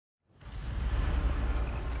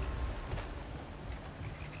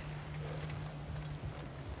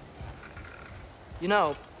You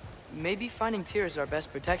know, maybe finding Tyr is our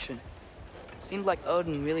best protection. Seemed like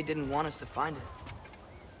Odin really didn't want us to find it.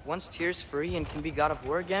 Once Tyr's free and can be god of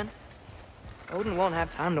war again, Odin won't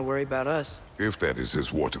have time to worry about us. If that is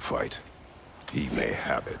his war to fight, he may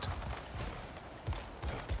have it.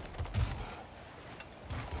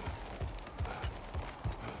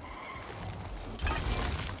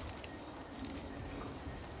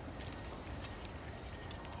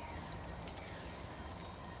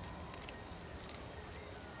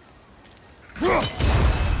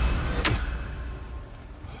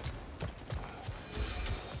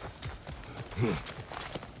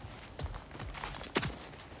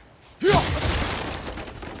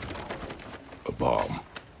 A bomb.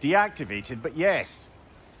 Deactivated, but yes.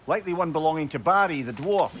 Likely one belonging to Barry, the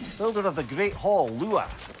dwarf, builder of the Great Hall, Lua.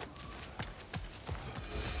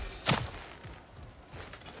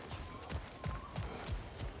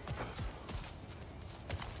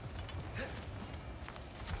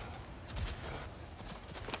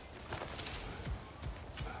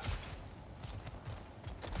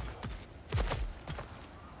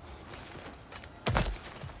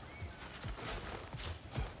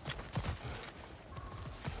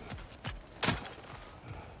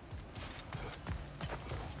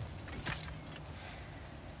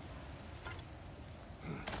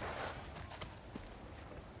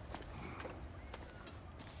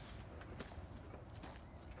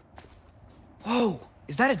 Whoa!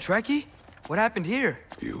 Is that a Trekkie? What happened here?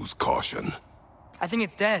 Use caution. I think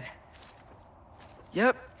it's dead.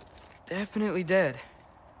 Yep, definitely dead.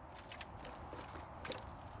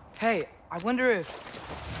 Hey, I wonder if...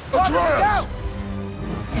 Atreus!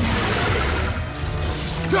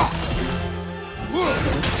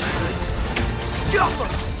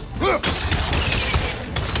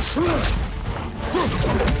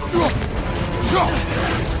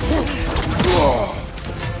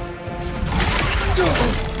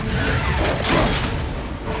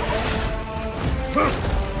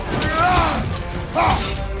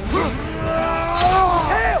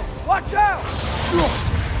 Hail! Watch out!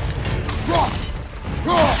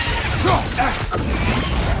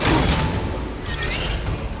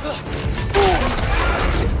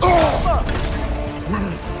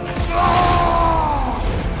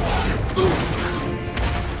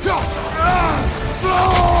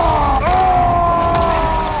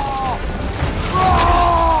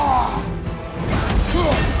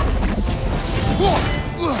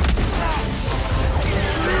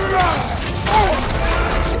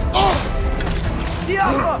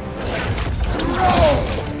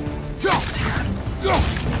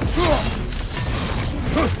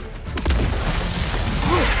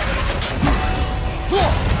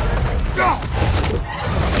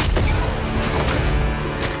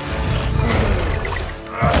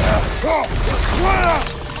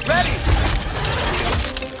 Ready!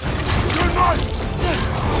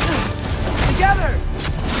 Together!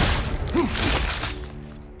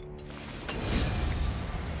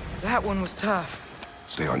 That one was tough.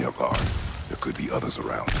 Stay on your guard. There could be others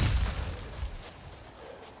around.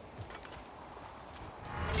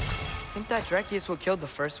 Think that Dreki is what killed the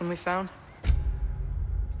first one we found?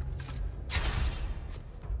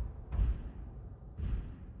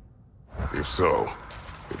 If so,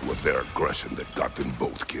 it was their aggression that got them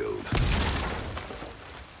both killed.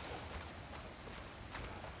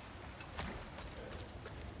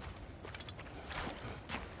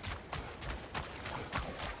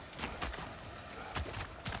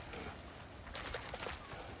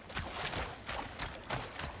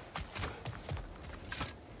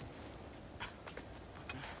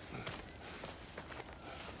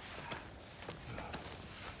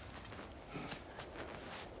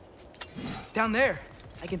 Down there,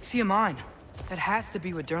 I can see a mine. That has to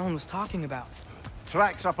be what Derlin was talking about.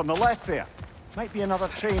 Tracks up on the left there. Might be another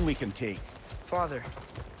train we can take. Father,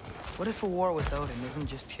 what if a war with Odin isn't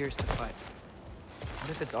just Tyr's to fight?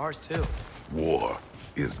 What if it's ours too? War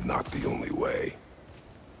is not the only way.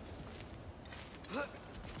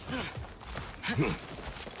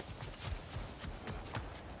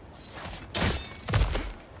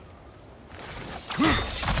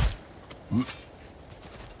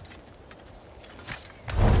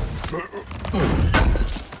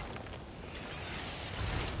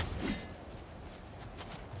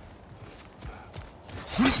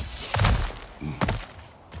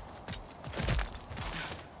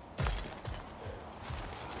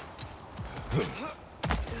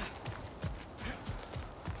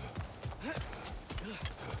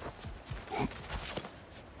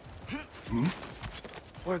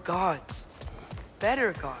 We're gods.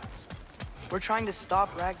 Better gods. We're trying to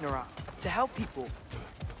stop Ragnarok, to help people.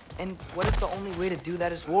 And what if the only way to do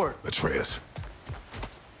that is war? Atreus,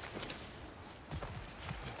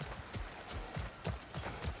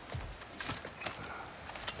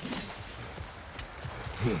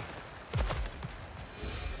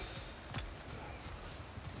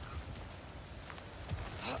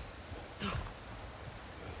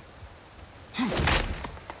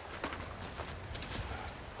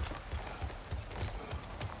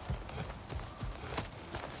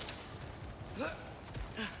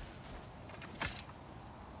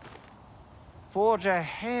 Forge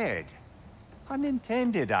ahead.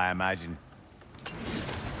 Unintended, I imagine.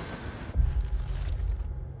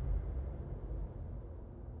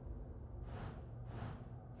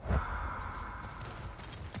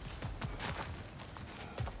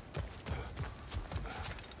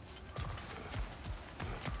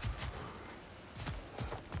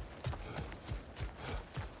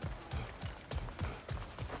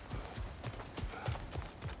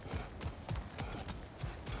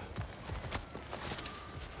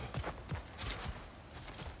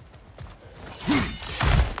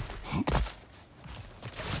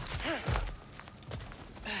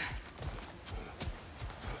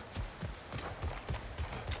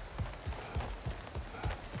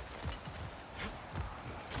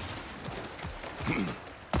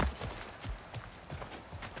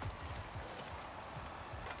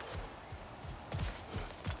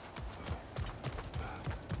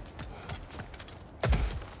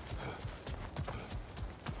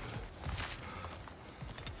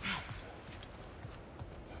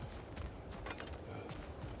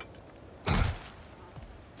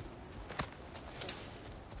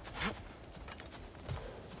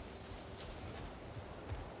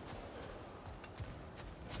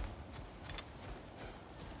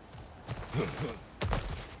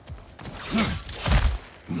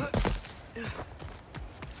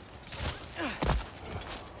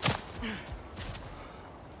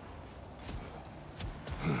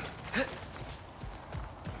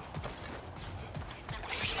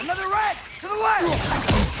 Another rat! To the left!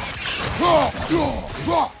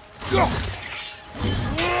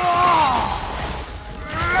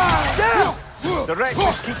 Down! The wrecks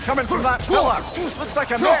just keep coming from that pillar. Looks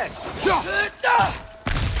like a mess.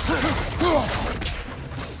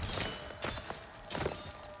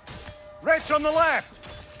 Wrecks on the left!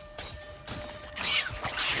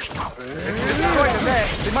 It's quite a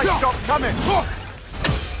mess. They might stop coming.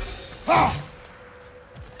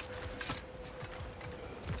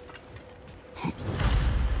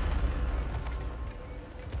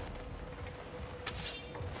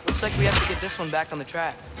 Looks like we have to get this one back on the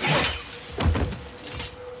tracks.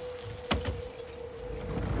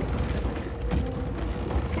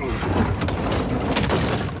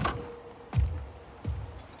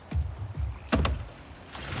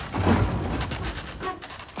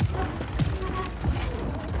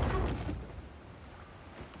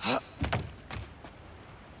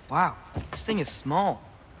 Wow, this thing is small.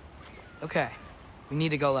 Okay, we need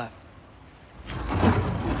to go left.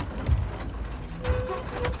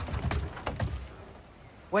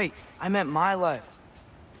 Wait, I meant my left.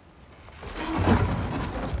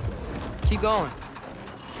 Keep going.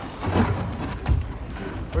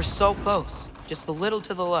 We're so close, just a little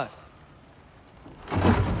to the left.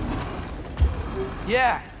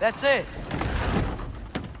 Yeah, that's it.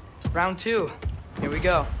 Round 2, here we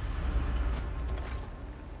go.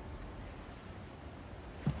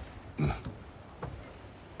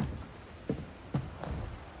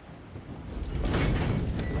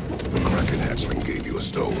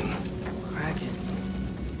 Stone. Kraken.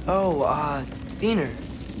 Oh, Diener.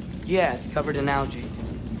 Yeah, it's covered in algae.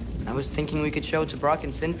 I was thinking we could show it to Brock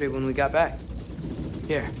and Sindri when we got back.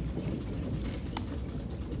 Here.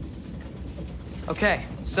 Okay,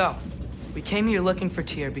 so, we came here looking for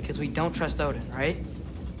Tyr because we don't trust Odin, right?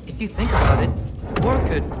 If you think about it, War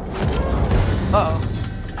could... Uh-oh.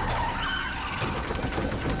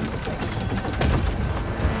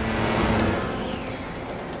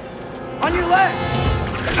 On your left!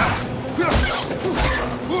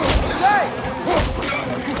 Hey!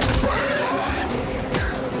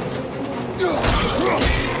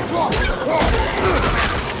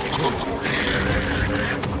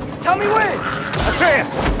 Tell me when! Atreus,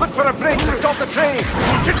 look for a brake to stop the train!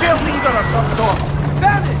 Should be a lever of some sort!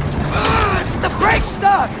 Found it! The brake's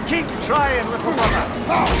stuck! Keep trying, little brother!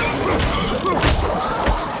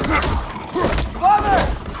 Father!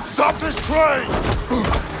 Stop this train!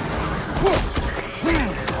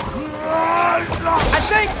 I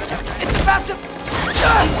think it's about to...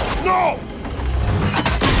 No!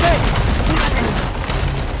 Shit!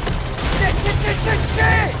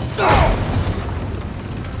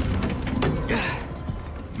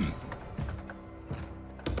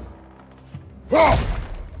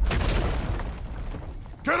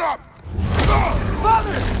 Get up!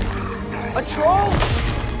 Father! A troll?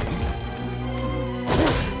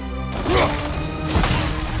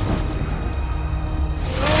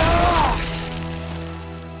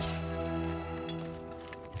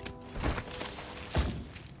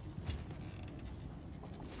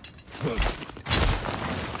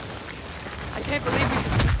 can't believe we...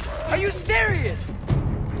 Are you serious?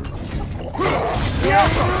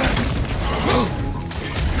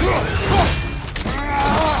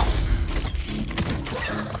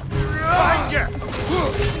 Find you!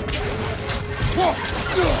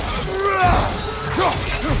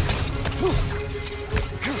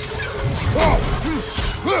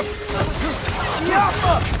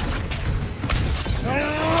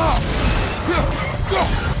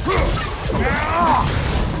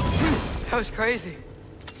 That was crazy.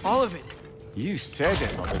 All of it. You said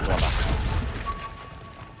it, little brother.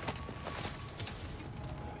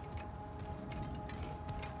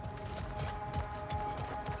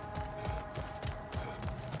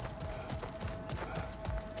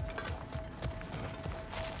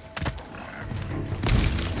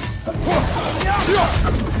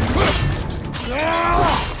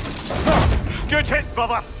 Good hit,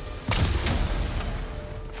 brother.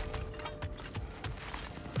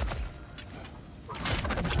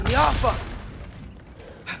 Yappa!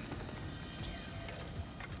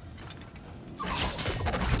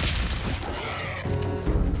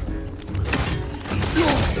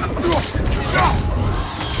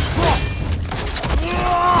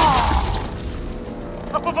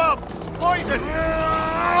 Up above! Poison!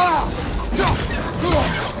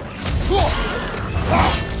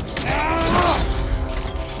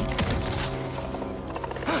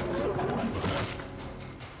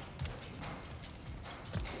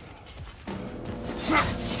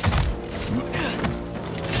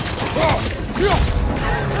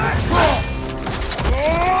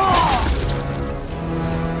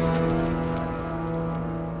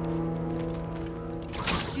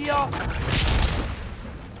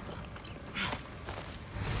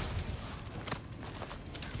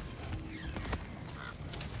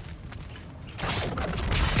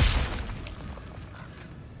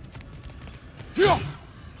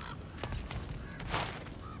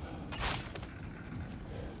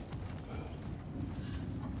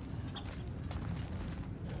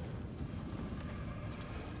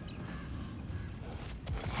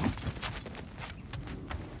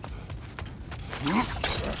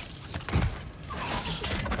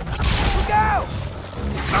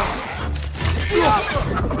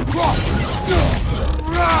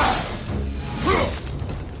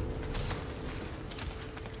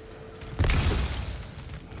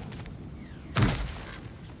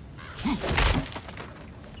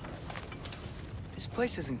 This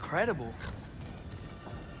place is incredible.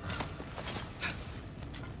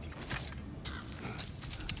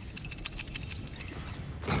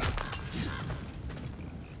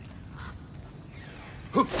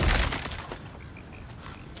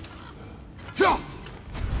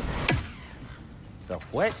 The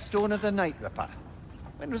whetstone of the Night Ripper.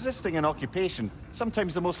 When resisting an occupation,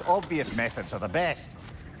 sometimes the most obvious methods are the best.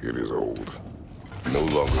 It is old. No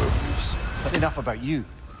longer of use. But enough about you.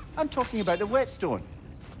 I'm talking about the whetstone.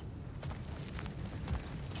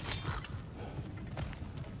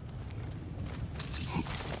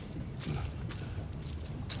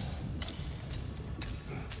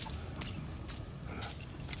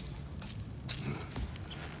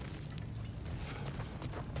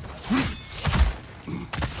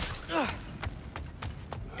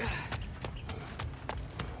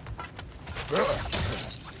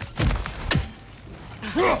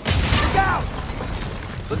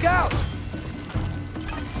 Look out!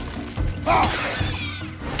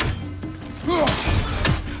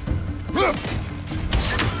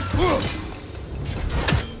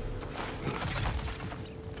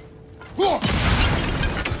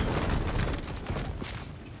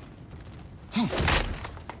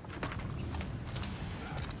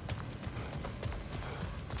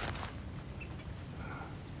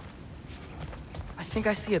 I think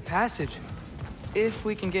I see a passage. If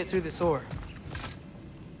we can get through this ore.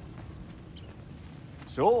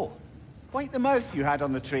 So, wipe the mouth you had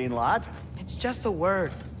on the train, lad. It's just a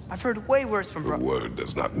word. I've heard way worse from The word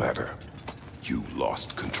does not matter. You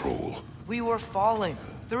lost control. We were falling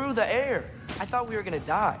through the air. I thought we were gonna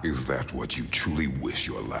die. Is that what you truly wish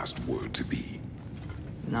your last word to be?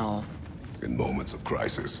 No. In moments of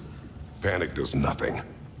crisis, panic does nothing.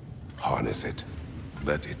 Harness it.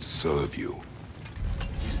 Let it serve you.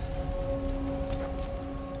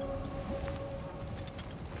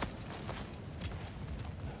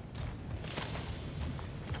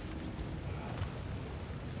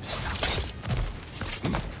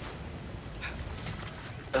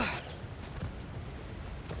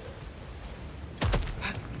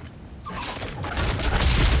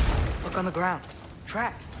 Look on the ground.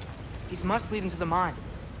 Tracks. These must lead into the mine.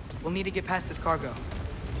 We'll need to get past this cargo.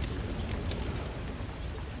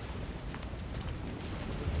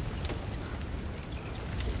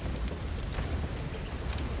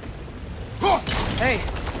 Hey,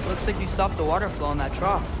 looks like you stopped the water flow in that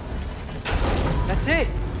trough. That's it.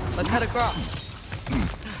 Let's head across.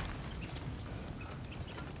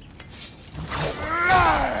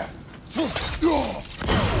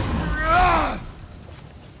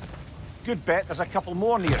 Good bet there's a couple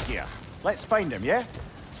more near here. Let's find him, yeah?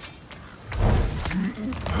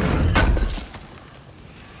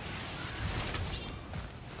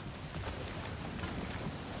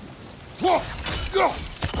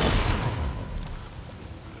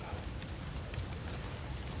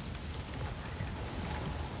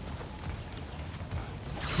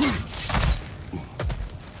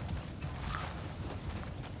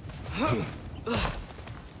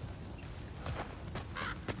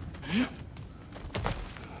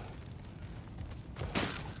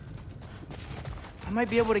 I might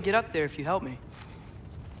be able to get up there if you help me.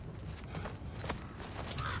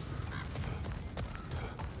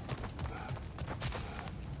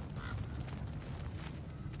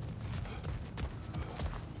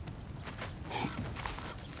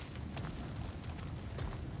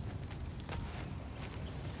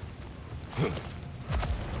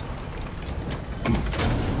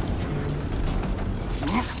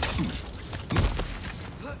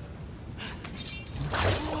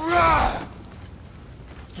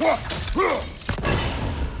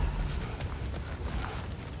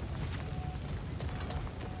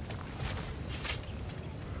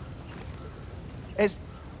 Is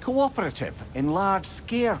cooperative in large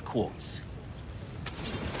scare quotes.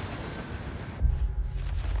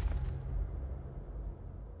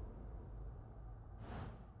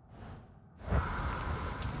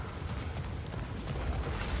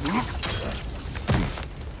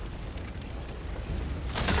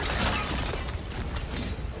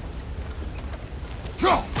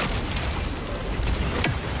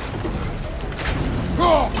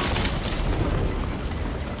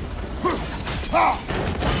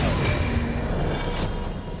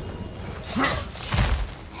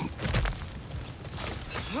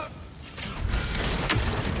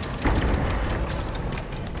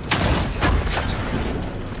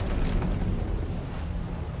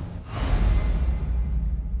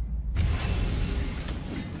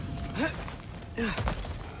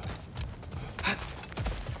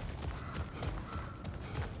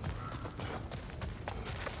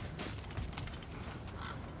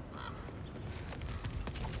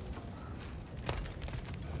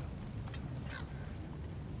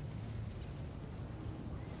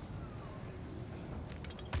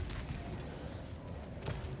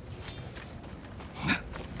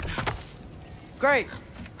 Great.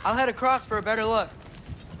 I'll head across for a better look.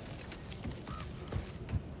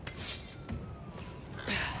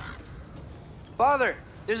 Father,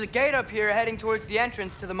 there's a gate up here heading towards the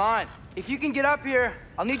entrance to the mine. If you can get up here,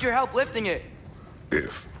 I'll need your help lifting it.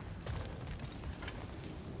 If.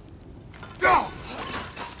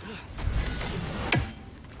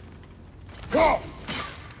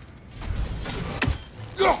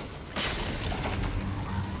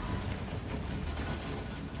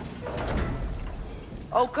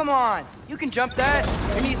 Oh, come on. You can jump that.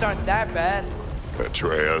 Your knees aren't that bad.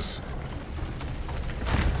 Atreus.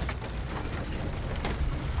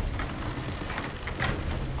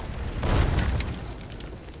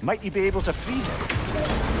 Might you be able to freeze it?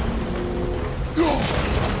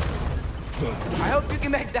 I hope you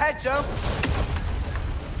can make that jump.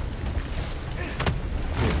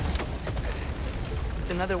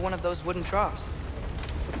 It's another one of those wooden troughs.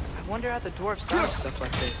 I wonder how the dwarves found stuff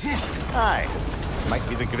like this. Aye. Might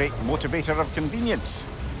be the great motivator of convenience.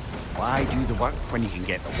 Why do the work when you can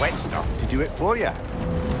get the wet stuff to do it for you?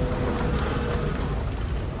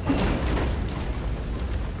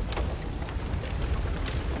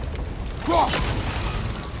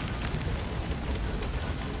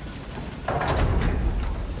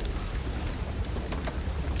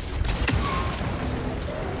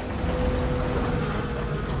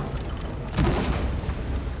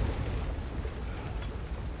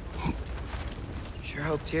 Sure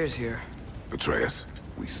hope Tyr's here. Atreus,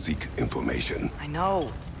 we seek information. I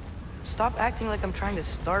know. Stop acting like I'm trying to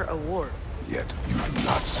start a war. Yet you do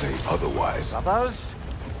not say otherwise. Others?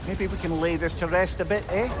 Maybe we can lay this to rest a bit,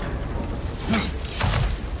 eh?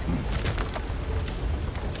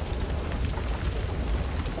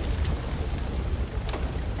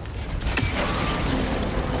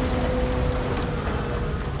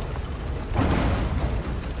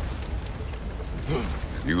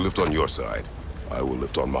 You lift on your side. I will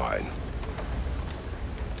lift on mine.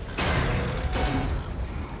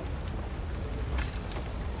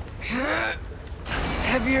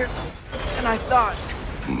 Heavier than I thought.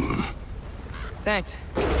 Thanks.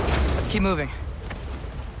 Let's keep moving.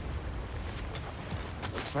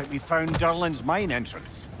 Looks like we found Durlin's mine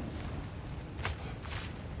entrance.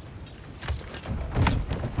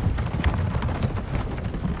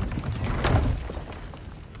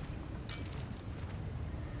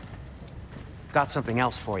 Got something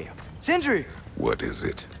else for you. Sindri! What is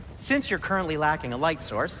it? Since you're currently lacking a light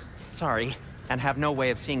source, sorry, and have no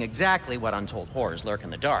way of seeing exactly what untold horrors lurk in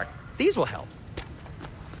the dark, these will help.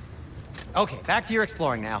 Okay, back to your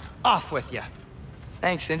exploring now. Off with you.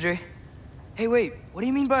 Thanks, Sindri. Hey, wait, what do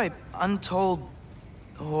you mean by untold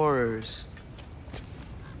horrors?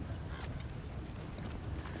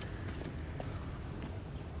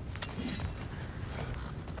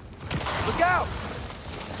 Look out!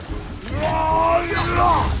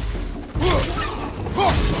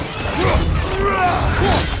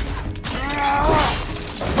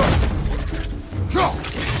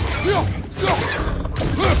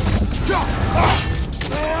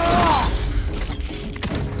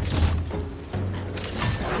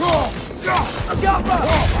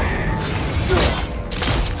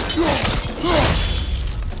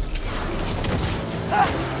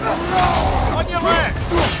 On your left!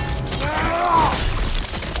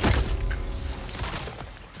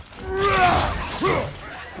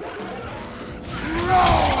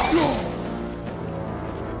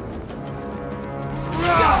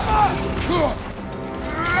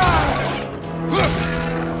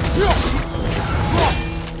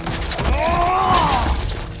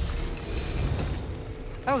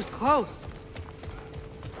 That was close.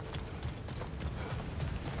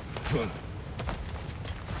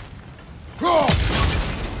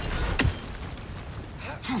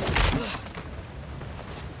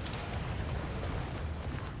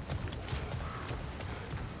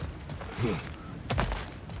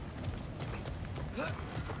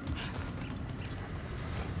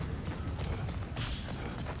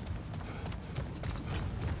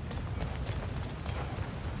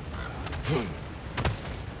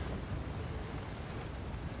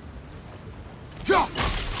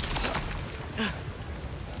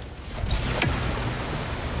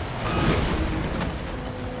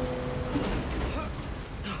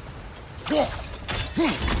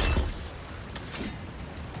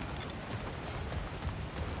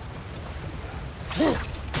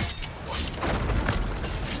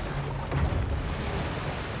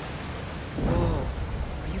 Whoa,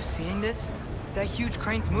 are you seeing this? That huge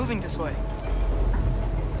crane's moving this way.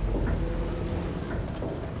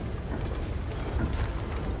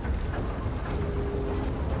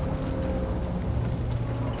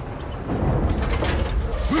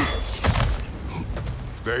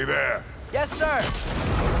 Stay there. Yes, sir!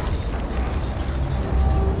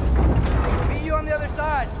 Meet you on the other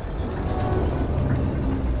side.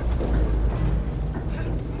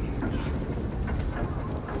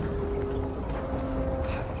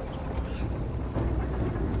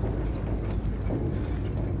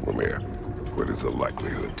 Lemire, what is the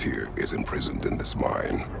likelihood Tyr is imprisoned in this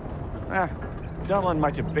mine? Durlin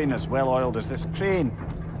might have been as well-oiled as this crane,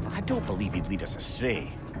 but I don't believe he'd lead us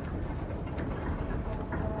astray.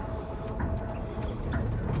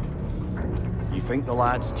 You think the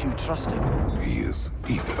lad's too trusting? He is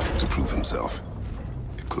eager to prove himself.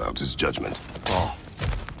 It clouds his judgment. Oh,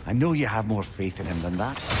 I know you have more faith in him than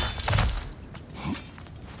that.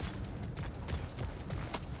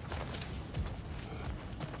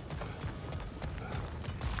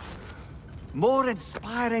 More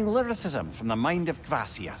inspiring lyricism from the mind of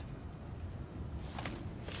Kvasir.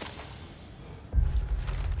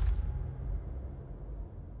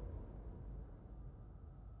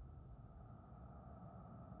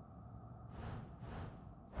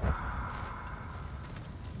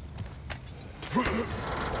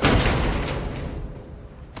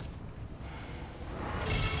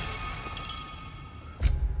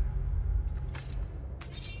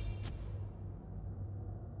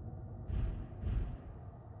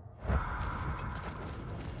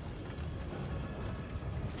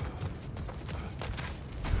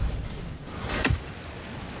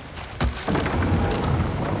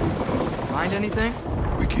 Find anything?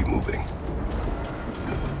 We keep moving.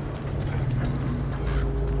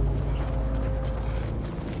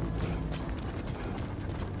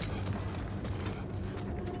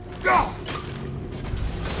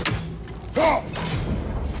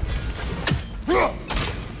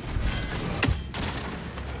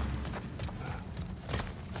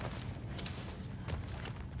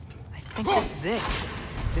 I think this is it.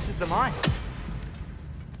 This is the mine.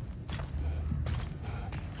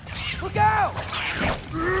 Look out!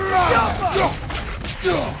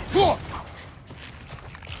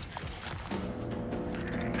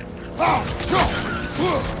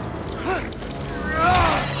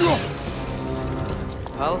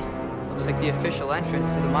 the official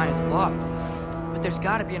entrance to the mine is blocked. But there's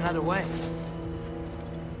gotta be another way.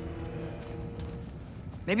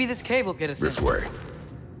 Maybe this cave will get us This in. way.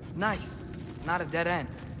 Nice. Not a dead end.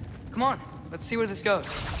 Come on, let's see where this goes.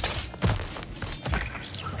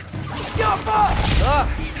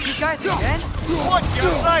 You guys again? Watch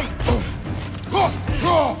your right!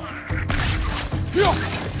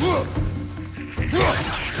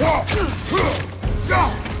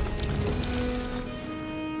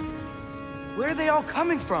 Where are they all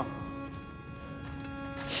coming from?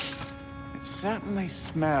 It certainly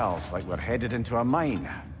smells like we're headed into a mine.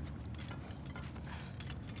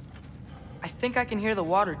 I think I can hear the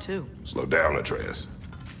water too. Slow down, Atreus.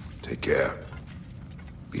 Take care.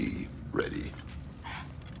 Be ready.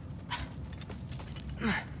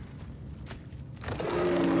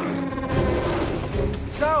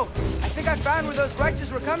 So, I think I found where those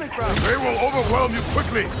righteous were coming from. They will overwhelm you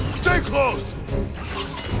quickly. Stay close.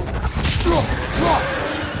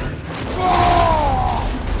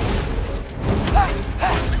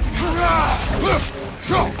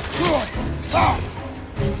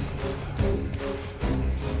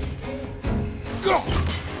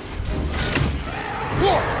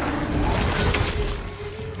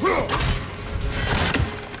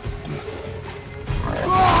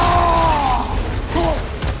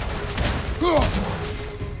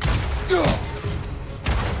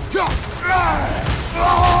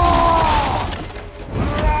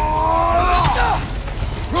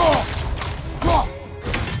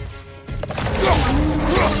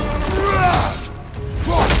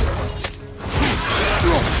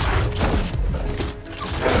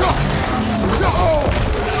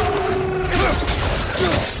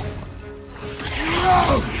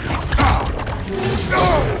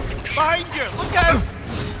 Behind you! Look out!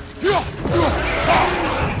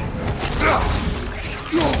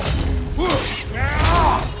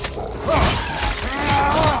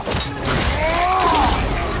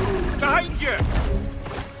 Behind you!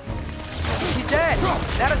 He's dead.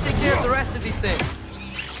 That'll take care of the rest of these things.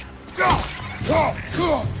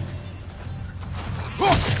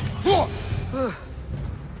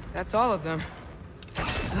 That's all of them.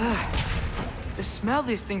 The smell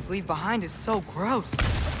these things leave behind is so gross.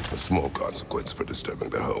 A small consequence for disturbing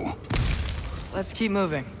their home. Let's keep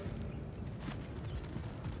moving.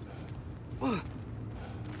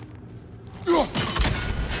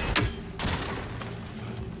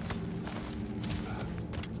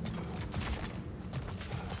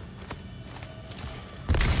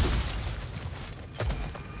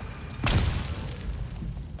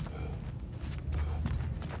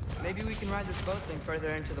 Maybe we can ride this boat thing further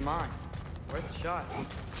into the mine. Worth a shot.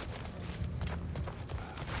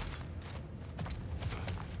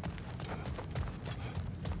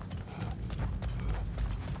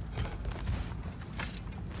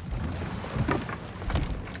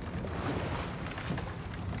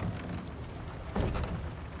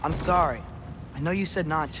 I'm sorry. I know you said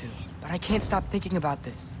not to, but I can't stop thinking about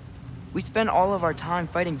this. We spend all of our time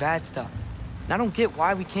fighting bad stuff, and I don't get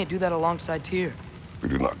why we can't do that alongside Tyr. We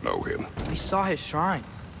do not know him. We saw his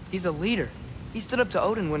shrines. He's a leader. He stood up to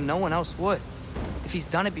Odin when no one else would. If he's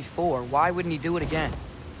done it before, why wouldn't he do it again?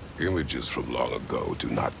 Images from long ago do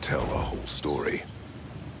not tell a whole story.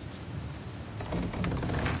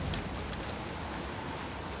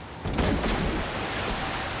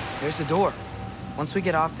 There's a door. Once we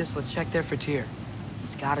get off this, let's check there for Tyr.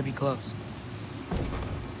 He's gotta be close.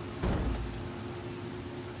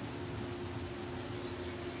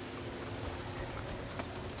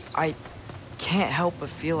 I can't help but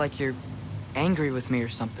feel like you're angry with me or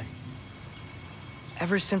something.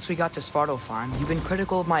 Ever since we got to Svartalfheim, you've been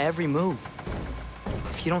critical of my every move.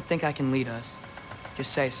 If you don't think I can lead us,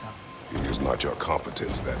 just say so. It is not your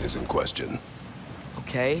competence that is in question.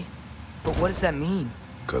 Okay? But what does that mean?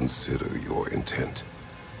 Consider your intent.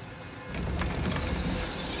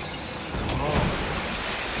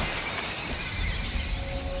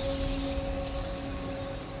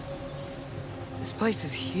 This place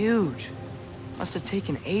is huge. Must have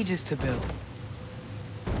taken ages to build.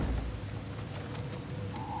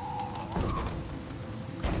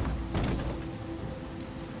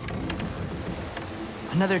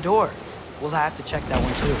 Another door. We'll have to check that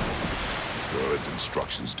one too. Word's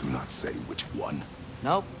instructions do not say which one.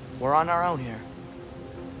 Nope, we're on our own here.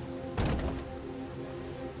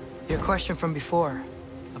 Your question from before,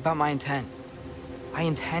 about my intent. I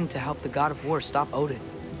intend to help the God of War stop Odin.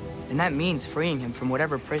 And that means freeing him from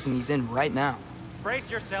whatever prison he's in right now. Brace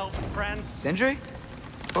yourselves, friends, Sindri?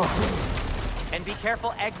 and be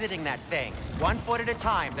careful exiting that thing. 1 foot at a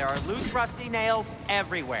time. There are loose, rusty nails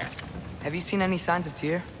everywhere. Have you seen any signs of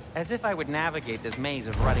Tyr? As if I would navigate this maze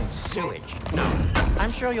of rutting sewage. No,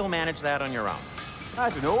 I'm sure you'll manage that on your own. I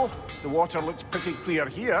don't know. The water looks pretty clear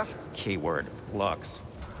here. Keyword, looks.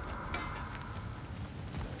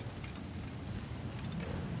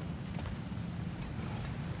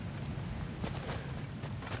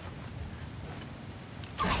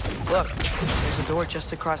 Look, there's a door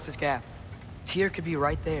just across this gap. Tyr could be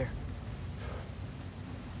right there.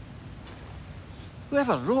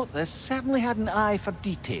 Whoever wrote this certainly had an eye for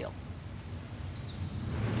detail.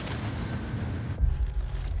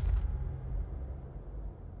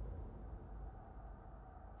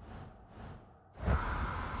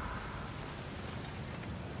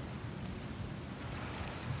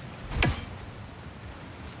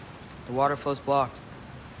 The water flow's blocked.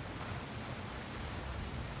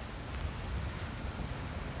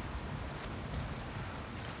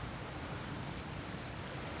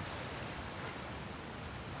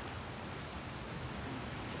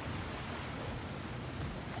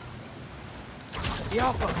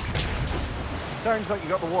 Sounds like you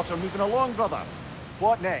got the water moving along, brother.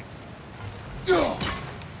 What next?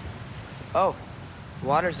 Oh,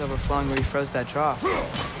 water's overflowing where you froze that trough.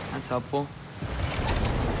 That's helpful.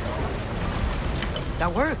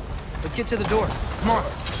 That worked. Let's get to the door. Come on.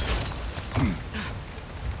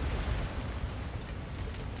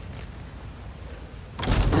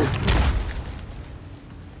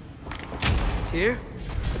 Tyr?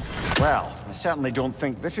 Well, I certainly don't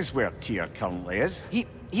think this is where Tyr currently is.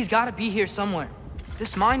 He's got to be here somewhere.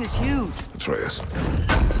 This mine is huge. Atreus,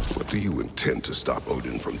 what do you intend to stop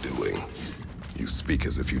Odin from doing? You speak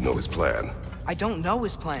as if you know his plan. I don't know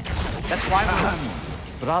his plan. That's why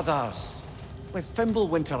Brothers, with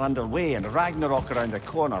Fimbulwinter underway and Ragnarok around the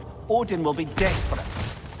corner, Odin will be desperate.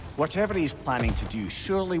 Whatever he's planning to do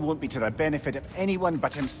surely won't be to the benefit of anyone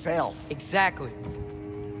but himself. Exactly.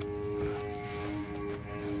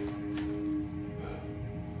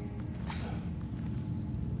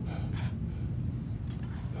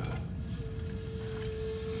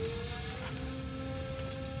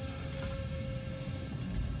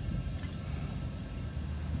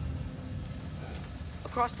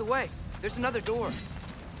 Across the way, there's another door.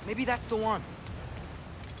 Maybe that's the one.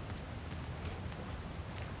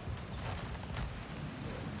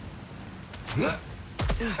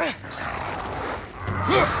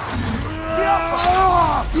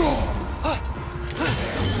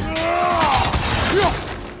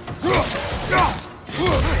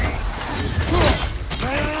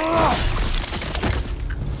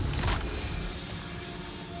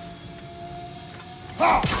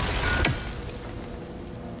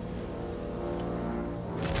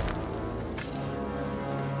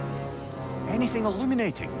 Anything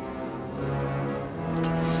illuminating?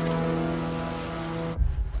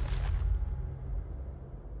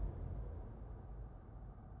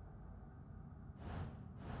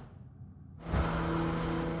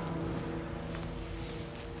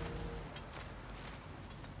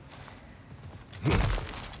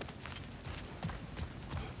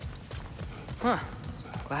 Huh.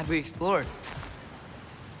 Glad we explored.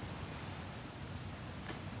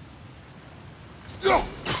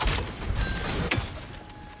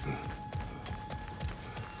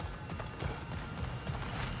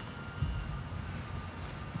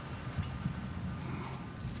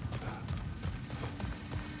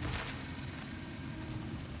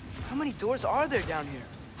 How many doors are there down here?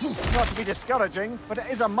 Not to be discouraging, but it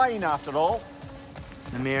is a mine after all.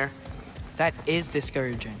 Namir, that is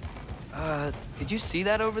discouraging. Did you see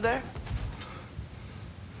that over there?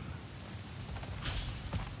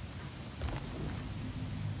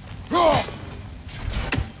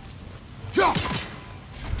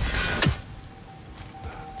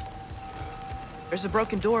 There's a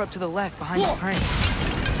broken door up to the left behind this crane.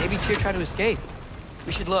 Maybe Tyr tried to escape.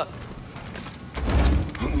 We should look.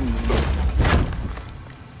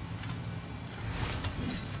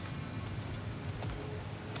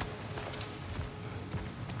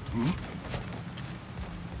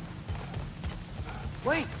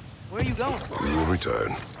 Wait, where are you going? We will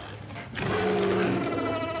return.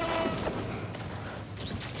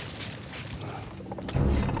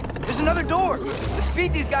 There's another door! Let's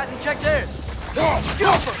beat these guys and check theirs! Get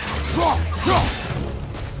over!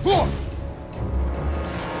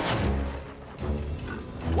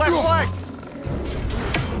 Left flank!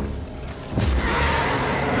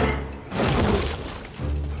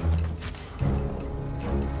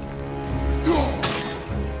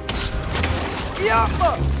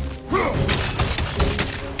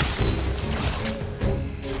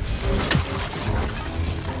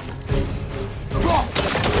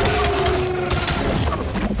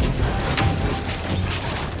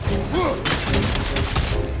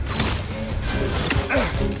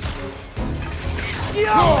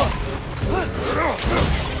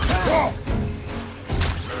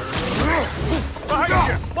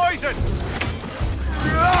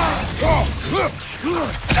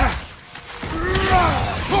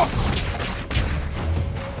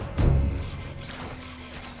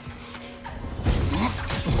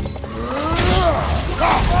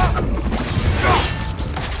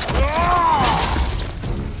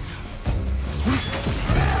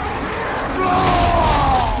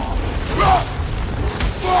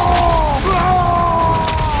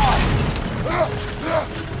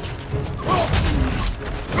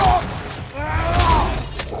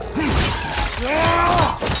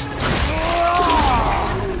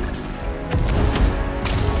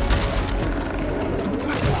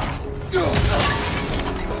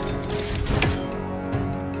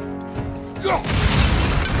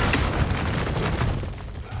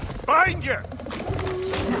 Find you!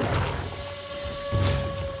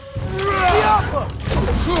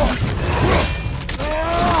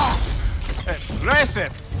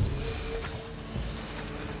 Impressive!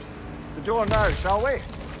 The door now, shall we?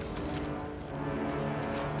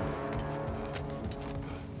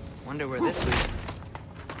 Wonder where this leads.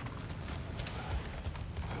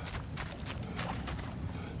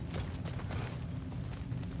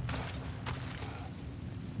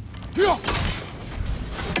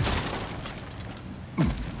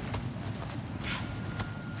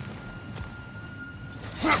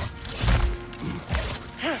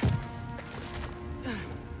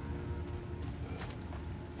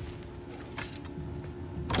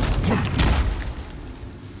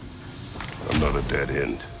 Another dead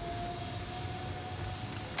end.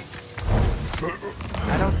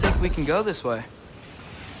 I don't think we can go this way.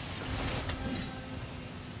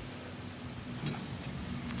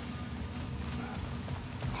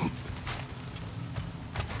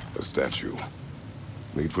 A statue.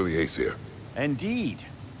 Made for the Aesir. Indeed.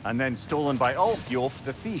 And then stolen by Ulfjolf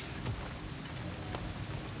the thief.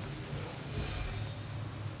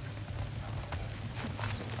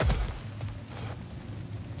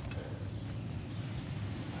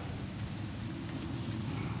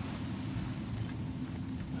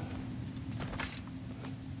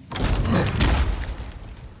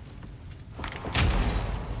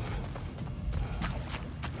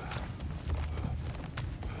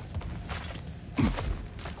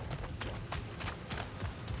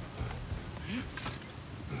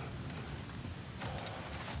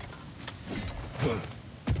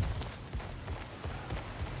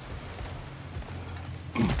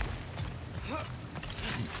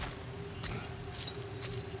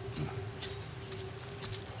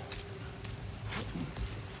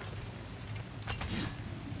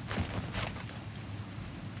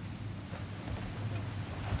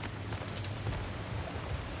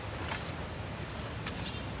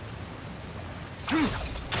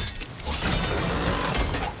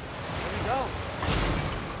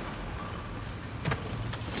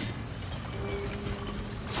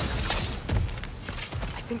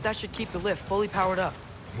 I think that should keep the lift fully powered up.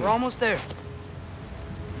 We're almost there.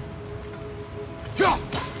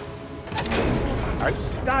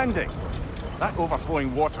 Outstanding! That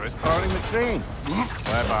overflowing water is powering the train.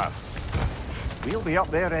 Clever. We'll be up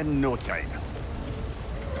there in no time.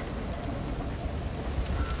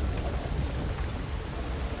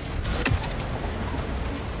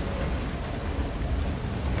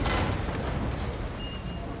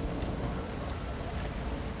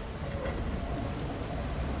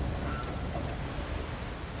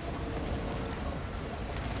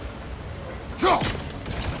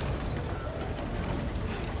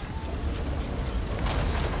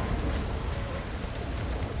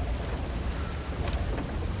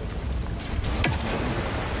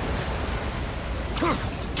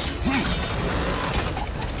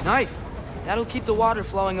 Nice. That'll keep the water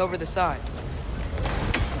flowing over the side.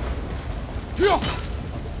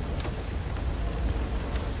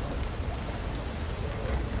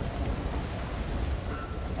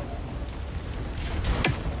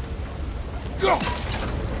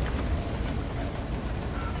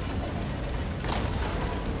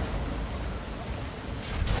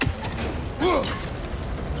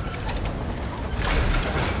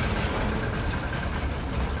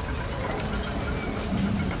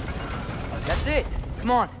 That's it.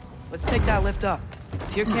 Come on. Let's take that lift up.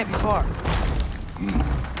 Tyr can't be far.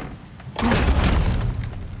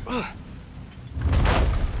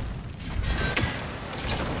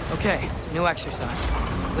 Okay, new exercise.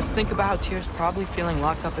 Let's think about how Tyr's probably feeling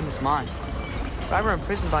locked up in this mine. If I were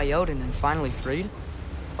imprisoned by Odin and finally freed,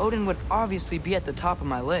 Odin would obviously be at the top of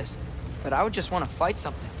my list. But I would just want to fight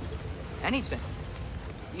something. Anything.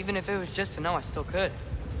 Even if it was just to know I still could.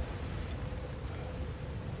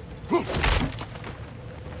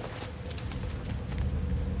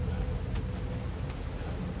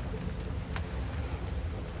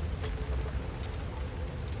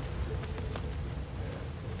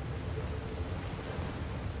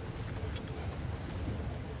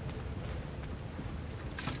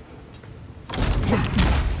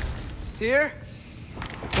 Tyr?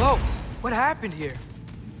 Whoa, what happened here?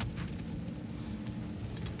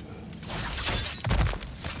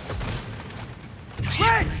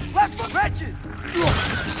 Wrench! Left foot wrenches!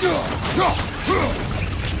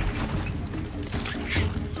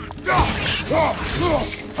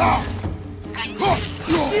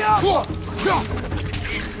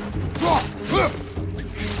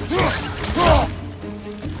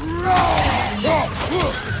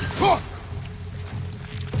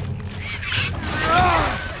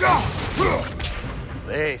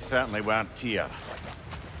 They certainly weren't Tyr.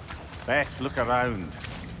 Best look around.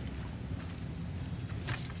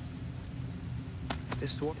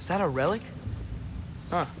 This door, is that a relic?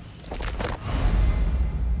 Huh.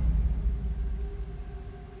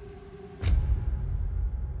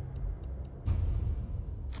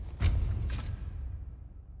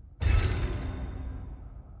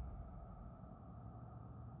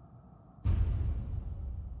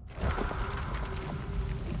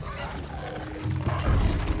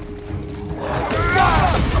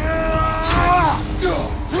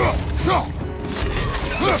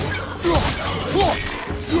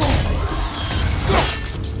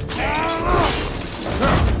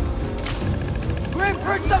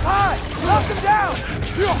 Perched up high! Knock him down!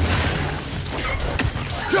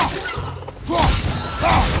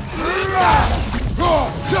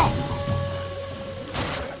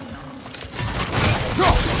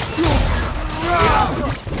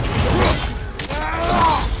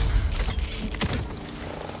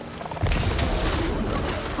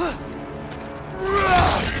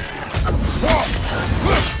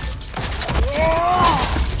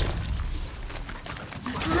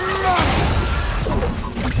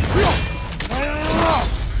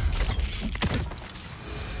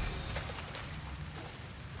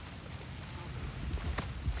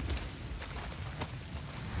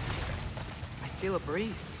 I feel a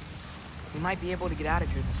breeze. We might be able to get out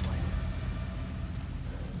of here this way.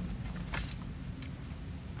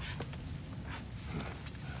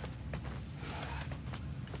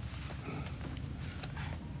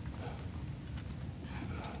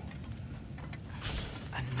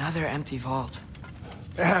 Another empty vault.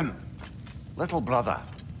 Little brother,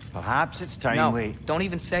 perhaps it's time No, we... don't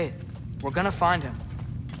even say it. We're gonna find him.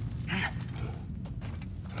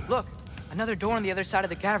 Look, another door on the other side of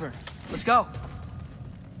the cavern. Let's go.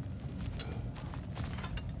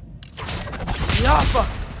 Yappa!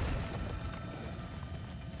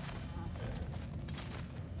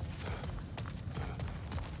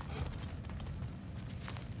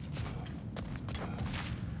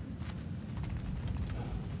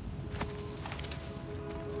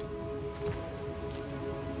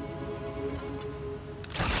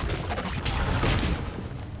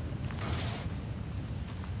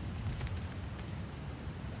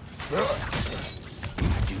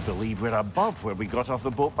 I do believe we're above where we got off the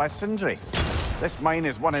boat by Sindri. This mine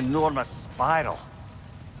is one enormous spiral.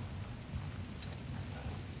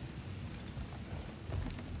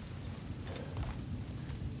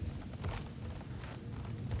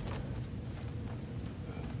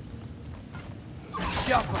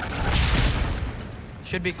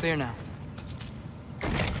 Should be clear now.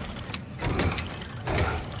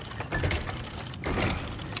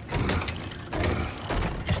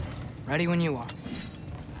 Ready when you are.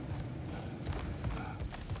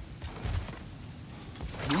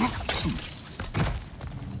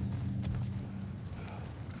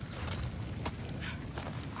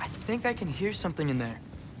 I think I can hear something in there.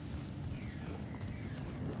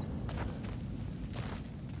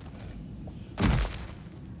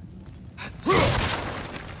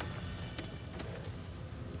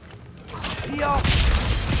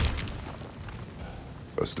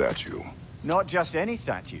 A statue. Not just any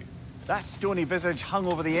statue. That stony visage hung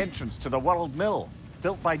over the entrance to the World Mill,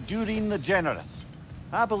 built by Durin the Generous.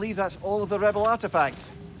 I believe that's all of the rebel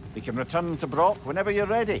artifacts. We can return them to Brock whenever you're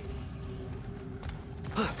ready.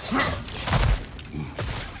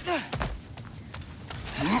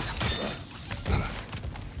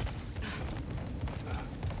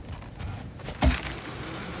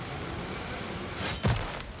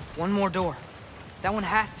 One more door. That one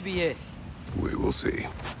has to be it. We will see.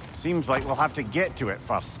 Seems like we'll have to get to it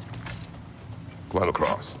first. Climb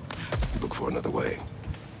across. Look for another way.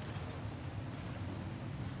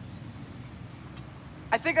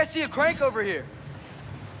 I think I see a crank over here.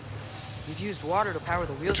 We've used water to power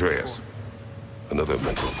the wheels Atreus, before. another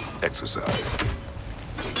mental exercise.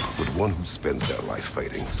 Would one who spends their life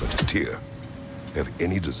fighting, such as Tyr, have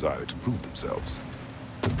any desire to prove themselves?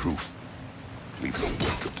 The proof leaves a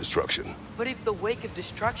wake of destruction. But if the wake of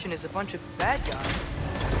destruction is a bunch of bad guys,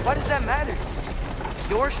 why does that matter?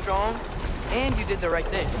 You're strong, And you did the right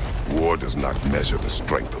thing. War does not measure the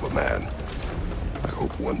strength of a man. I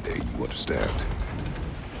hope one day you understand.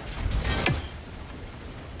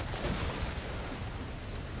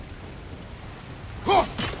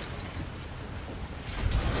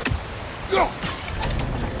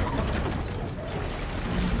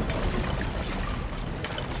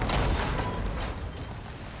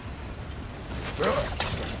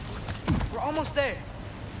 We're almost there.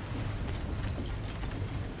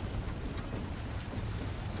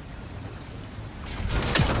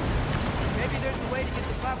 Maybe there's a way to get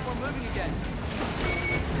the platform moving again.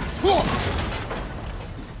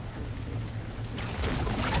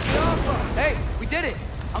 Hey, we did it!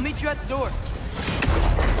 I'll meet you at the door.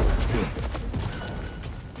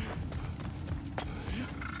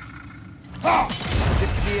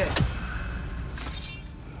 This could be it.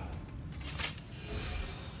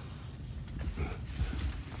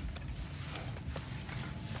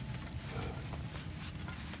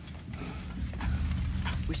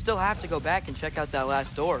 We still have to go back and check out that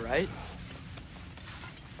last door, right?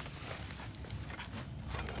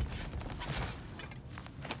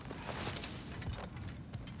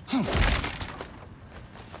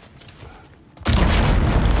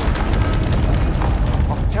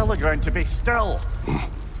 Tell the ground to be still.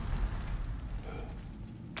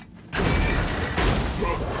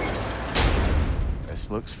 This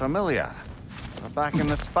looks familiar. We're back in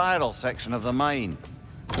the spiral section of the mine.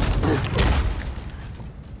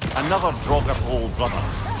 Another Draugr hole, brother.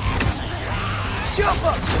 Jump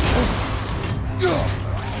up!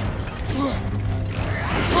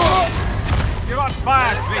 You're on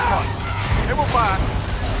fire, Kratos. It will pass.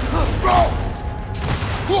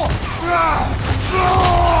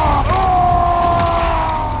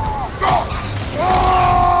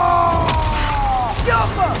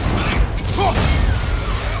 Jump up!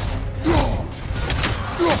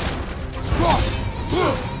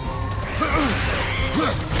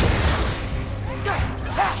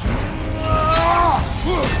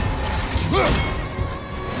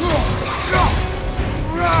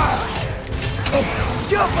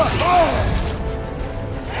 Jump up!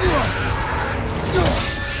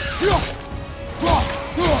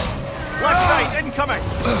 Left side, incoming!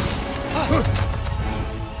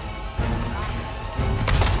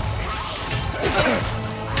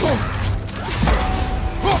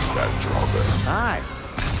 That Draugr. Aye.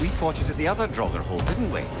 We fought it at the other Draugr hole,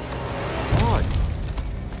 didn't we? Odd.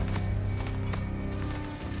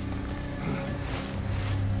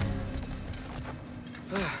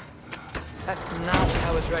 That's not what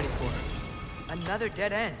I was ready for. Another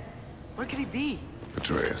dead end. Where could he be?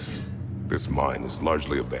 Atreus, this mine is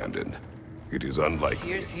largely abandoned. It is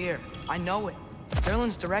unlikely. Tyr's here. I know it.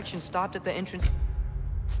 Erlen's direction stopped at the entrance.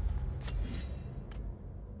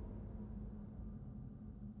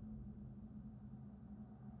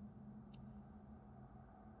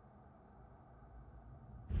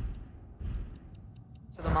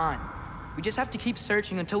 To the mine. We just have to keep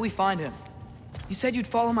searching until we find him. You said you'd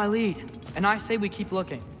follow my lead, and I say we keep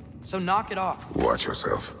looking. So knock it off. Watch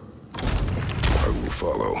yourself. I will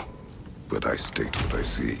follow, but I state what I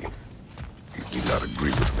see. You do not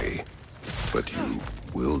agree with me, but you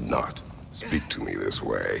will not speak to me this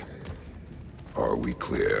way. Are we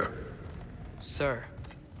clear? Sir.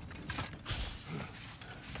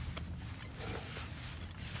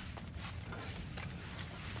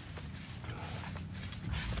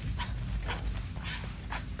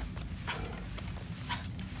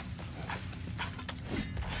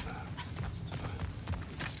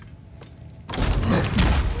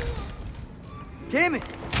 Damn it!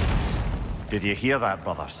 Did you hear that,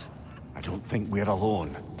 brothers? I don't think we're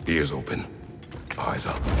alone. Ears open. Eyes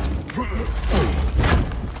up.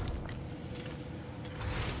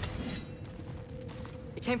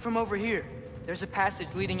 It came from over here. There's a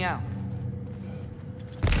passage leading out.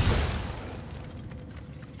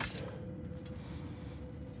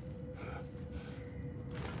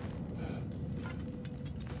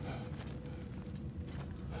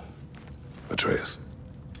 Atreus,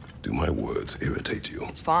 do my words irritate you?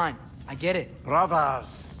 It's fine. I get it.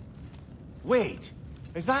 Brothers! Wait,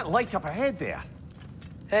 is that light up ahead there?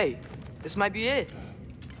 Hey, this might be it.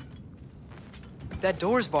 That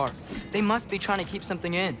door's barred. They must be trying to keep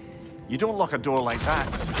something in. You don't lock a door like that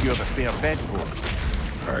to secure the spare bedpost.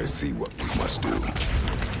 I see what we must do.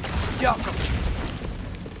 Jump!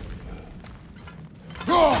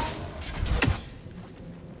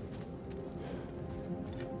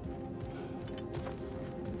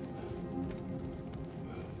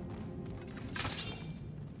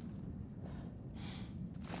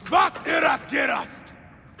 Vad är att gerast?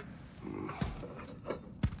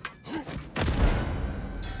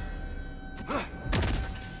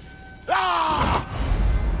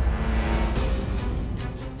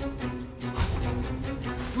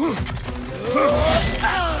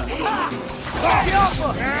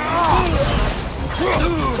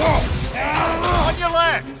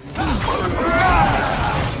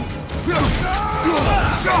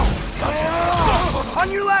 On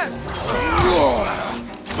your left!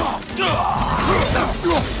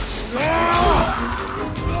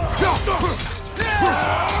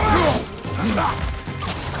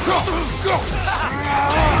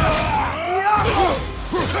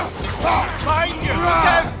 Find you!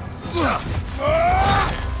 Down!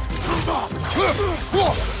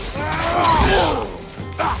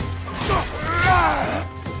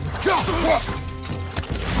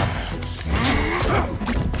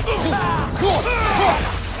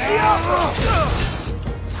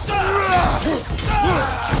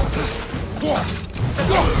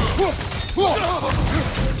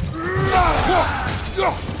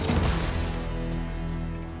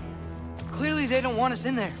 Clearly they don't want us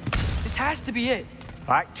in there. This has to be it.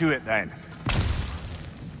 Back to it then.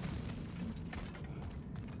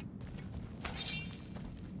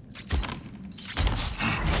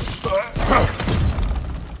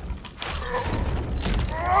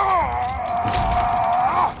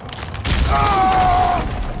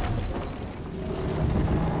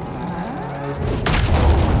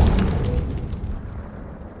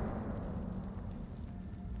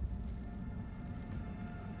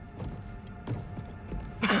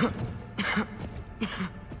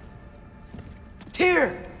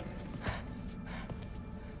 Tyr!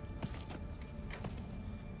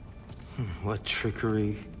 What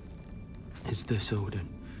trickery is this, Odin?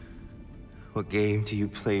 What game do you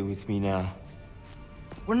play with me now?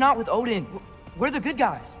 We're not with Odin. We're the good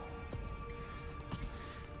guys.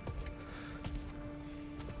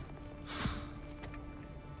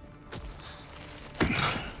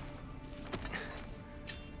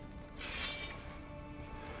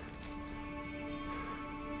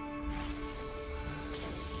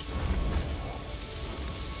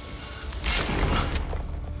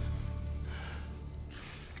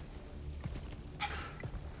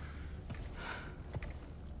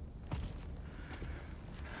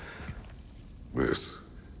 This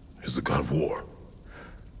is the god of war.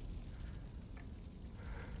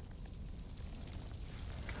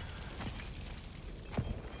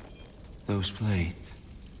 Those blades.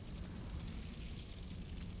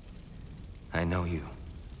 I know you.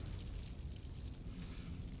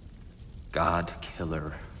 God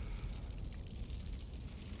killer.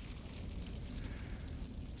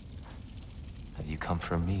 Have you come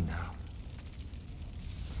for me now?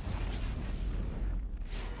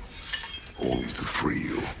 Only to free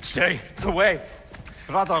you. Stay away.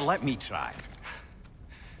 Brother, let me try.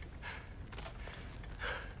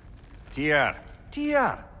 Tyr.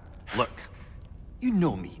 Tyr. Look, you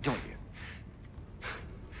know me, don't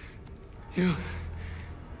you?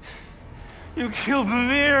 You killed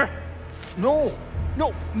Mimir! No.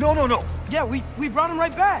 No. Yeah, we brought him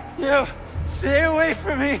right back. You stay away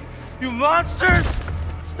from me, you monsters!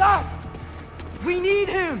 Stop! We need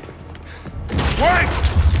him!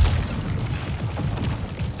 Wait!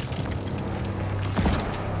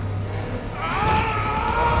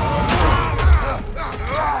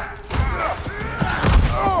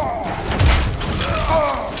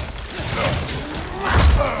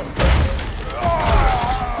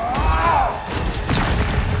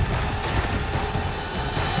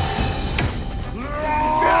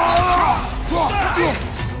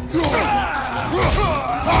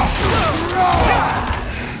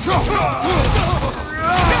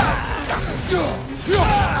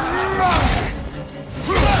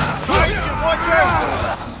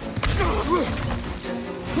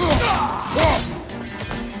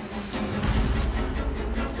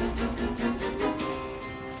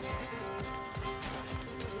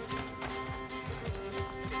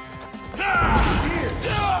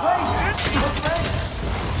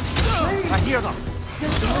 I hear them.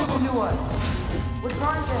 Just listen to us. We're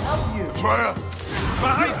trying to help you. Atreus!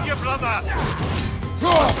 Behind you, brother!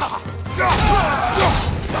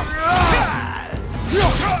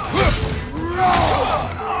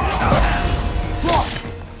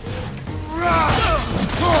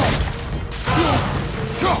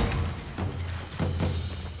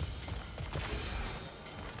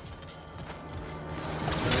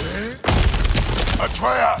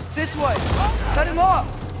 Atreus! This way! Cut him off!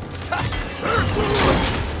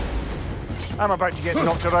 I'm about to get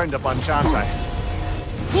knocked around a bunch, aren't I?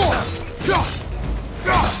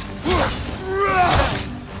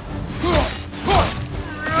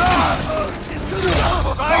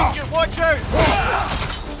 Behind you, watch out!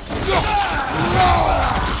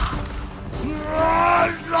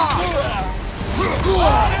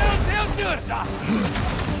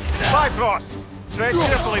 Bifrost! Tread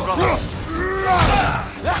carefully, brother.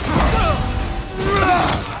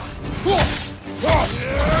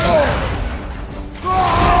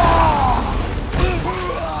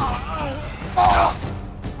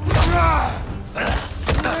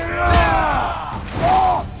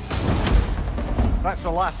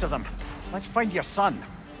 after them. Let's find your son.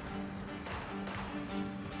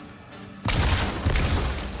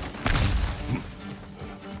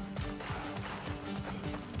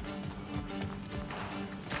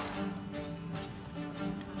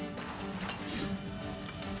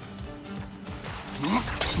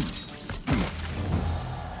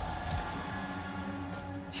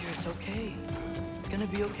 Dear, it's okay. It's gonna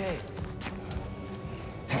be okay.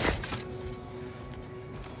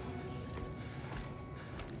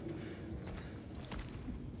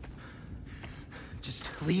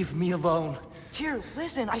 Just leave me alone. Tyr,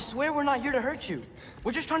 listen, I swear we're not here to hurt you.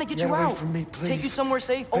 We're just trying to get Get you away out. from me, Take you please. somewhere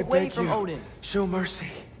safe, I away beg from you. Odin. Show mercy.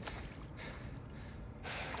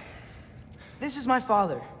 This is my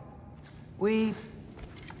father. We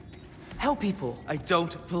help people. I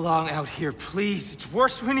don't belong out here, please. It's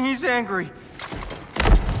worse when he's angry.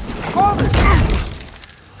 Father!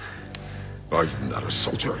 Are you not a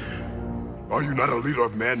soldier? Are you not a leader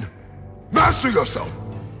of men? Master yourself!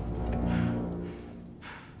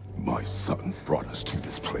 My son brought us to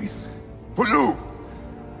this place. For you!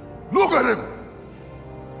 Look at him!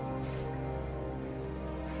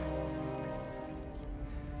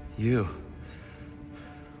 You.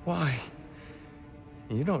 Why?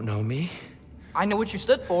 You don't know me. I know what you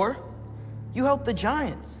stood for. You helped the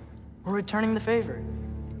Giants. We're returning the favor.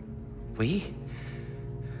 We?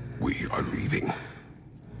 We are leaving.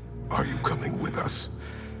 Are you coming with us?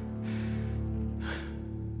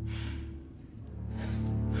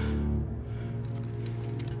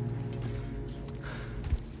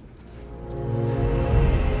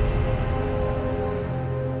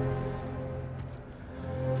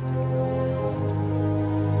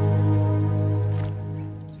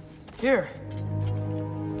 Here.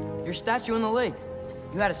 Your statue in the lake.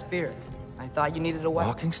 You had a spear. I thought you needed a weapon.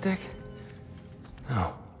 Walking stick?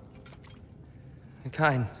 No. A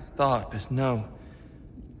kind thought, but no.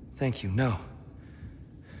 Thank you, no.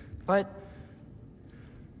 But...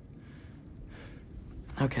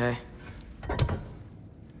 Okay.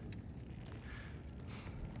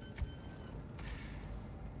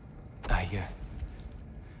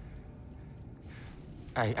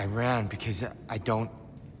 I ran because I don't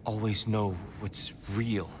always know what's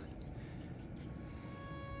real.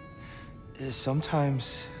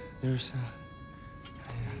 Sometimes there's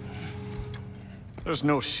There's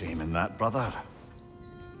no shame in that, brother.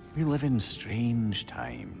 We live in strange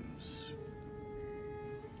times.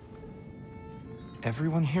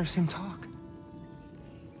 Everyone hears him talk.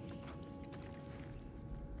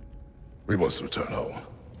 We must return home.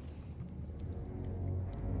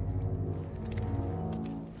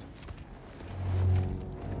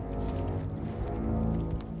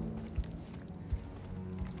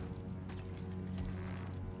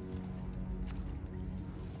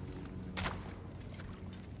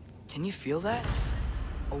 Can you feel that?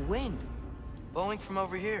 A wind. Blowing from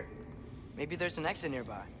over here. Maybe there's an exit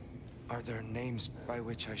nearby. Are there names by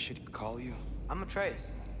which I should call you? I'm Atreus.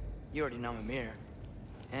 You already know Mimir.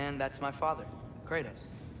 And that's my father, Kratos.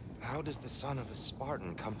 How does the son of a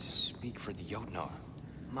Spartan come to speak for the Jotnar?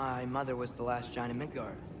 My mother was the last giant in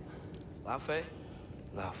Midgard. Laufey?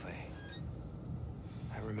 Laufey.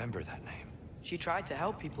 I remember that name. She tried to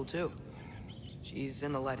help people too. She's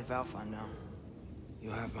in the light of Alpha now. You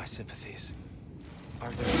have my sympathies. Are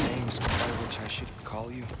there names by which I should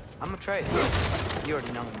call you? I'm Atreus. You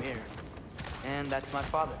already know Mimir. And that's my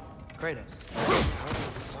father, Kratos. How does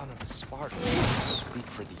the son of a Spartan speak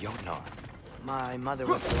for the Jotnar? My mother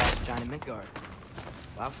was the last giant in Midgard.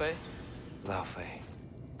 Laufey? Laufey.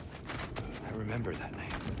 I remember that name.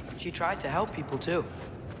 She tried to help people too.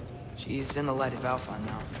 She's in the light of Alpha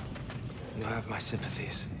now. You have my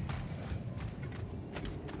sympathies.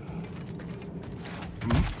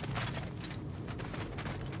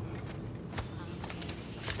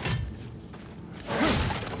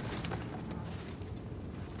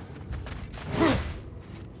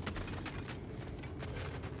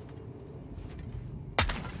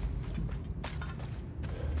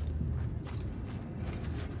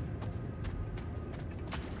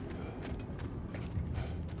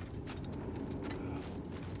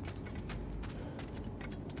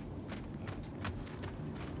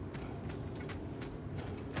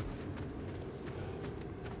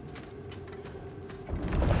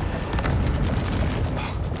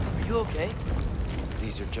 You okay?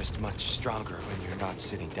 These are just much stronger when you're not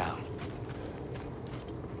sitting down.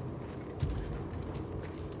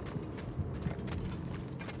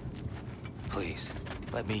 Please,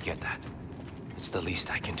 let me get that. It's the least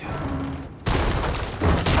I can do.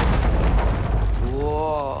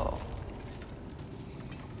 Whoa.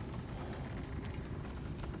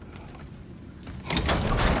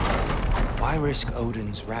 Why risk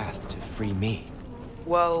Odin's wrath to free me?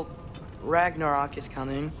 Well, Ragnarok is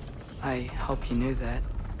coming. I hope you knew that.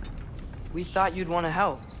 We thought you'd want to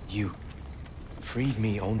help. You freed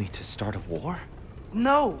me only to start a war?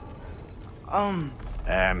 No!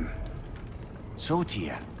 So,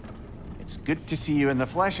 Tyr, it's good to see you in the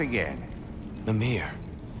flesh again. Mimir,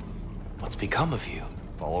 what's become of you?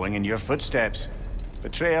 Following in your footsteps.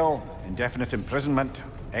 Betrayal, indefinite imprisonment,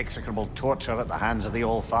 execrable torture at the hands of the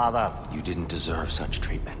Old Father. You didn't deserve such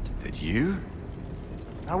treatment. Did you?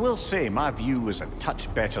 I will say, my view was a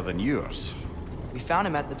touch better than yours. We found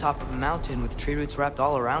him at the top of a mountain with tree roots wrapped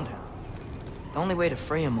all around him. The only way to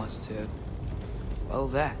free him was to... well,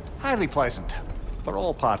 that. Highly pleasant, for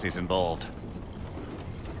all parties involved.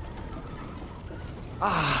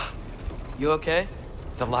 You okay?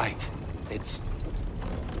 The light. It's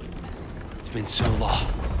been so long.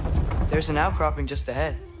 There's an outcropping just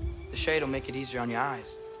ahead. The shade will make it easier on your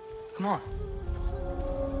eyes. Come on.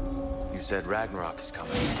 You said Ragnarok is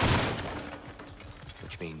coming.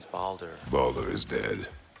 Which means Baldur. Baldur is dead.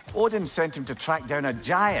 Odin sent him to track down a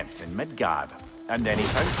giant in Midgard, and then he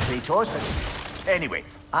found Kratos. Anyway,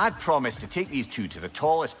 I'd promised to take these two to the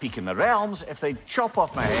tallest peak in the realms if they'd chop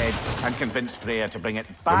off my head and convince Freya to bring it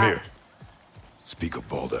back. Mimir, speak of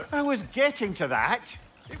Baldur. I was getting to that.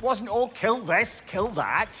 It wasn't all kill this, kill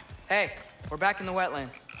that. Hey, we're back in the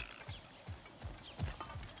wetlands.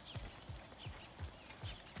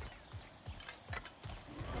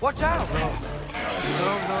 Watch out! No.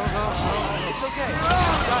 It's okay.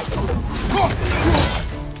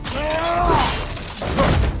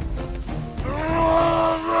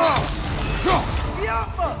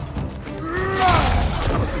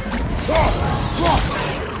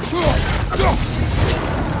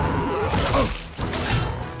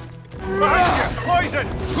 Poison!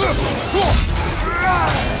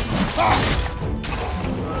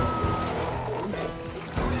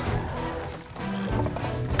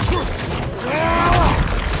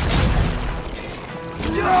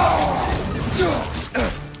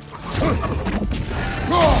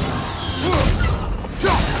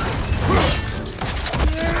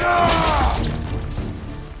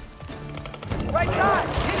 Right side!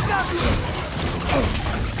 He's got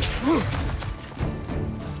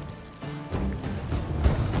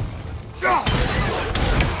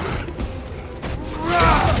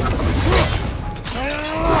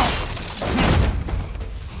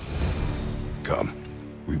Come.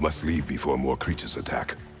 We must leave before more creatures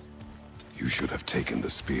attack. You should have taken the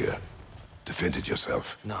spear. Defended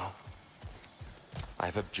yourself. No.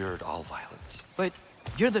 I've abjured all violence. But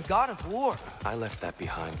you're the god of war. I left that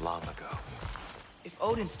behind long ago. If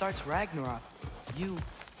Odin starts Ragnarok, you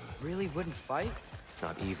really wouldn't fight?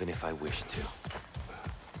 Not even if I wished to.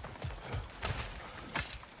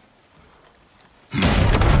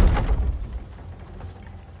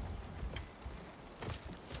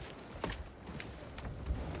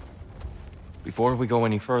 Before we go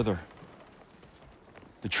any further,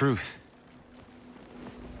 the truth.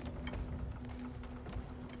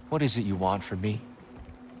 What is it you want from me?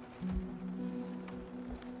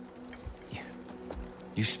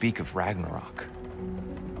 You speak of Ragnarok.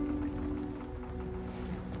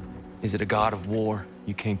 Is it a god of war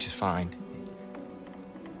you came to find?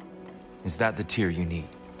 Is that the Tyr you need?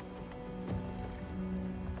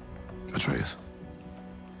 Atreus.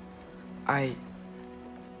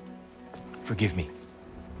 Forgive me.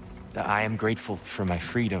 I am grateful for my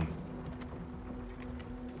freedom.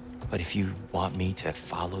 But if you want me to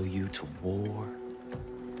follow you to war,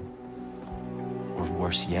 or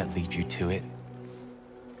worse yet, lead you to it,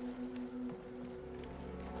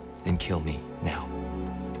 then kill me now.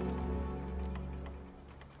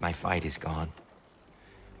 My fight is gone.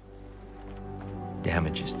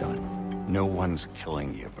 Damage is done. No one's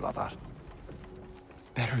killing you, brother.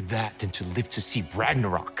 Better that than to live to see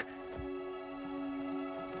Ragnarok.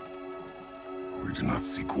 We do not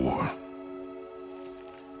seek war.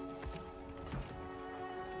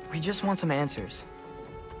 We just want some answers.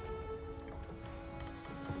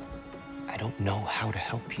 I don't know how to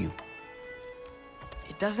help you.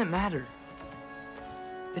 It doesn't matter.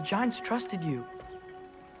 The giants trusted you.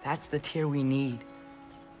 That's the Tyr we need.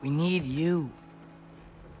 We need you.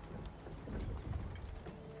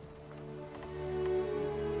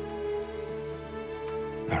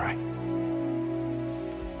 All right.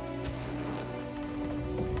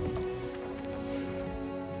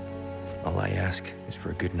 All I ask is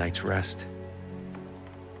for a good night's rest.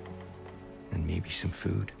 And maybe some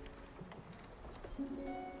food.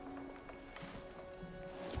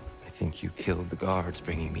 I think you killed the guards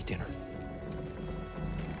bringing me dinner.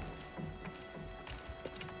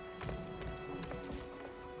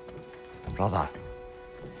 brother.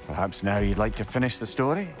 Perhaps now you'd like to finish the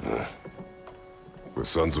story? The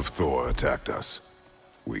sons of Thor attacked us.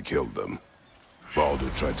 We killed them. Baldur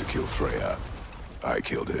tried to kill Freya. I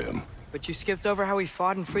killed him. But you skipped over how we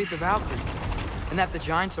fought and freed the Valkyries. And that the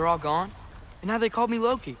giants are all gone. And how they called me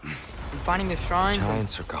Loki. And finding the shrines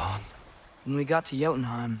Giants are gone. When we got to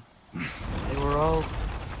Jotunheim, they were all...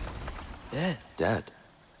 dead. Dead.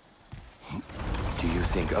 Do you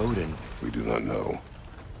think Odin... We do not know.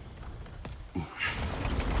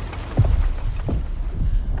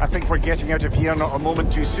 I think we're getting out of here not a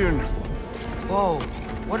moment too soon. Whoa,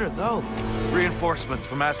 what are those? Reinforcements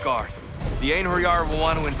from Asgard. The Einherjar will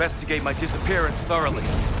want to investigate my disappearance thoroughly.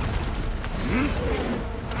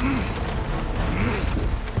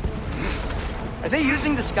 Are they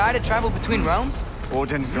using the sky to travel between realms?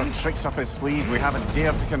 Odin's got tricks up his sleeve we haven't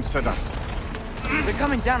dared to consider. They're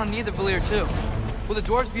coming down on Nidavellir too. Will the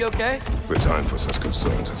dwarves be okay? The time for such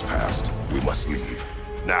concerns has passed. We must leave.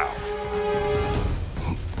 Now.